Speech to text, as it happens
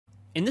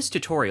In this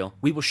tutorial,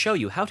 we will show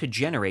you how to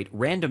generate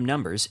random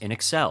numbers in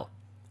Excel.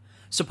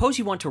 Suppose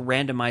you want to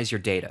randomize your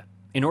data.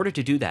 In order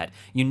to do that,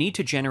 you need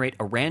to generate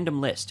a random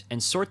list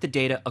and sort the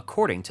data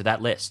according to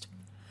that list.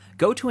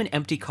 Go to an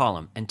empty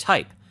column and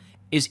type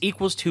is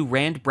equals to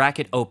rand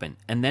bracket open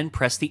and then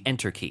press the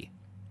Enter key.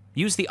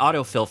 Use the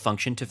autofill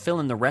function to fill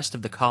in the rest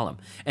of the column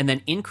and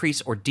then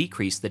increase or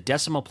decrease the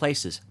decimal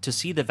places to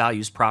see the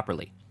values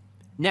properly.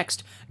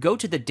 Next, go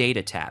to the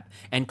Data tab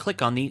and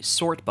click on the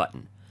Sort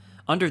button.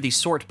 Under the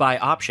Sort By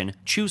option,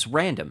 choose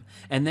Random,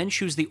 and then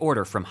choose the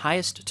order from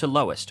highest to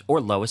lowest or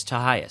lowest to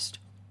highest.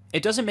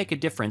 It doesn't make a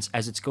difference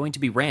as it's going to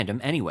be random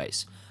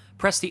anyways.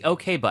 Press the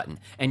OK button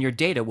and your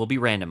data will be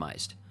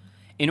randomized.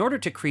 In order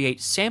to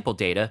create sample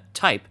data,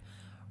 type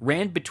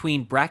rand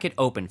between bracket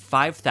open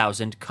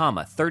 5,000,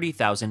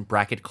 30,000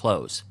 bracket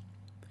close.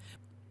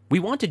 We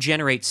want to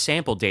generate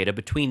sample data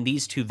between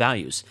these two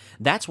values.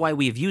 That's why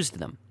we have used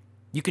them.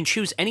 You can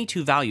choose any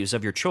two values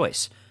of your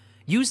choice.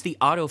 Use the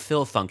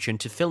autofill function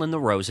to fill in the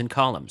rows and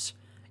columns.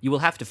 You will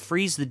have to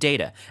freeze the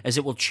data as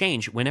it will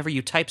change whenever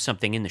you type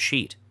something in the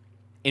sheet.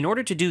 In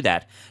order to do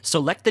that,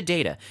 select the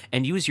data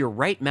and use your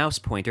right mouse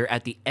pointer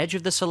at the edge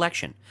of the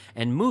selection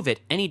and move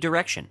it any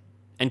direction.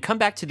 And come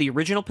back to the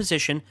original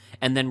position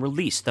and then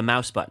release the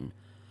mouse button.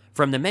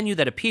 From the menu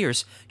that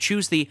appears,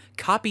 choose the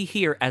Copy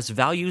Here as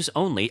Values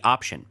Only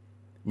option.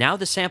 Now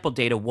the sample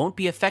data won't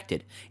be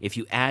affected if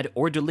you add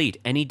or delete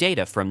any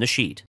data from the sheet.